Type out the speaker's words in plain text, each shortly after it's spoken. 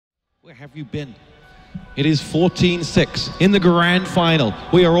Where have you been? It is 14-6 in the grand final.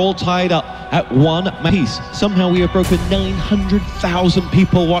 We are all tied up at one piece. Somehow we have broken 900,000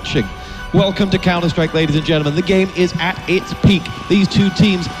 people watching. Welcome to Counter-Strike, ladies and gentlemen. The game is at its peak. These two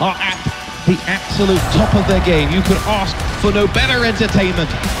teams are at the absolute top of their game. You could ask for no better entertainment.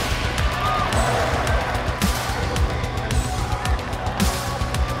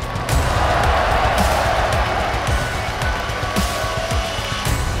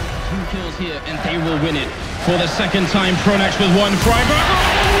 Kills here and they will win it for the second time. Pronax with one frag. Oh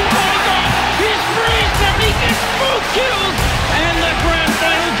my god, he's freezed and he gets 4 kills and the grand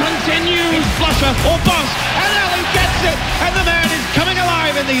final continues. Flusher or bust, and Alan gets it, and the man is coming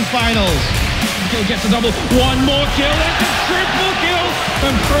alive in these finals. He'll get a double, one more kill, and a triple kill,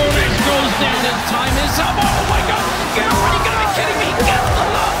 and Pronax goes down. His time is up. Oh my god, get already, gotta be kidding me. He gets the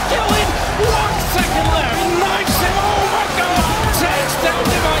last kill in 1 second left. He knifes him. Oh my god, takes down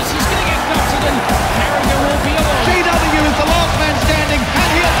Device. He's gonna get gutted and Harrigan will be alone. JW is the last man standing, and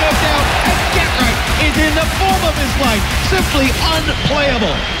he'll go down, and Get Right is in the form of his life, simply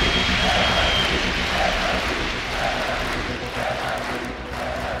unplayable.